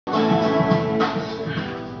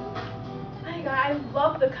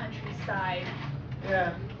the countryside.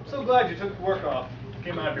 Yeah, I'm so glad you took work off.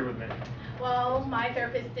 Came out here with me. Well, my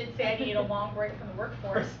therapist did say I needed a long break from the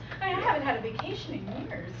workforce. I haven't had a vacation in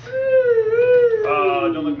years.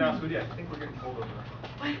 Don't look now, sweetie. I think we're getting pulled over.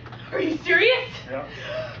 What? Are you serious? Yeah.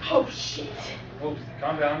 Oh, shit. Oops,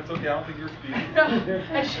 calm down. It's okay. I don't think you're speeding. No,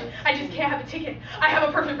 I just can't have a ticket. I have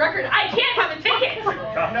a perfect record. I can't have a ticket.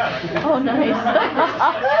 Calm down. Oh, nice.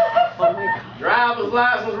 Oh, my God. Driver's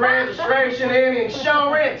license, registration, and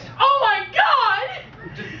insurance. Oh, my God.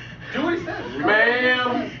 Just do what he says.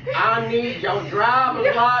 Ma'am, I need your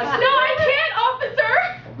driver's license. No, I can't, officer.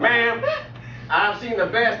 Ma'am, I've seen the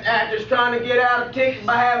best actors trying to get out of tickets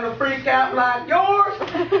by having a freak out like yours.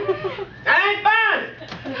 I ain't buying it.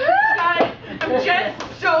 I'm just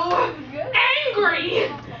so angry.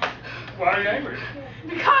 Why are you angry?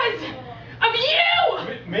 Because of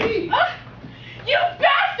you. Me? You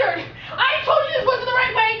bastard! I told you this wasn't the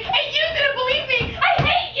right way, and you didn't believe me. I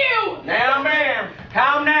hate you. Now, ma'am,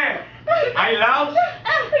 calm down. Are you lost? I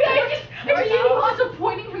just keep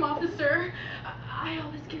disappointing him, officer. I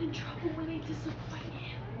always get in trouble when I disappoint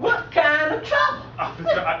him. What kind of trouble?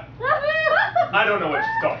 Officer, I don't know what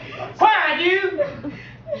she's talking about. Quiet, you!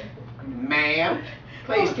 Ma'am,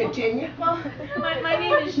 please continue. Well, my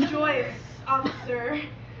name is Joyce, officer.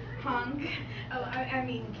 Hunk. Oh, I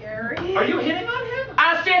mean Gary. Are you hitting on him?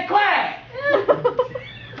 I said quiet.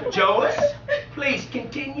 Joyce, please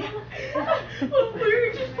continue. Well, we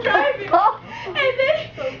were just driving, and then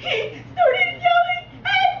he started yelling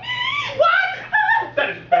at me. What? That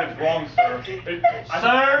is wrong, sir.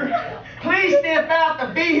 Sir, please step out the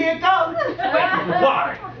vehicle.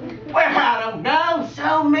 Why? Well, I don't know.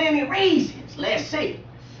 So many reasons. Let's see.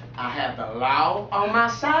 I have the law on my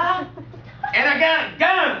side, and I got a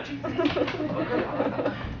gun.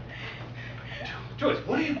 Joyce,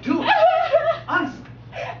 what are you doing?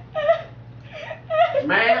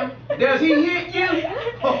 Ma'am, does he hit you?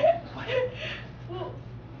 Oh, Well,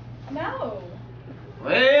 no.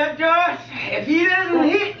 Well, Joyce, if he doesn't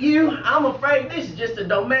hit you, I'm afraid this is just a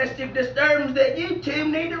domestic disturbance that you two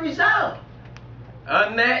need to resolve. Other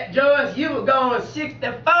than that, Joyce, you were going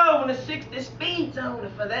 64 in a 60 speed zone,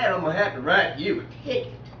 and for that, I'm going to have to write you a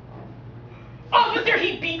ticket. Officer,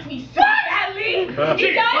 he beats me so badly. He does.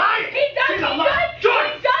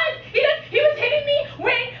 He was hitting me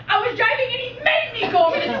when I was driving, and he made me go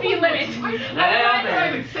over the speed limit.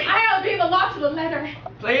 I'll be the law to the letter.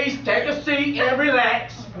 Please take a seat and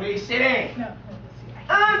relax. Please sit down.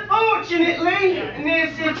 Unfortunately, in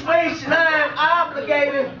this situation, I am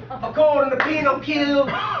obligated, according to Penal Code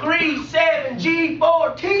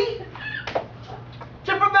 37G14,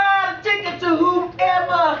 to provide a ticket to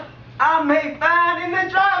whomever I may find in the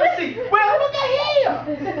driver's seat. Well, look at here.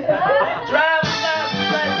 Driver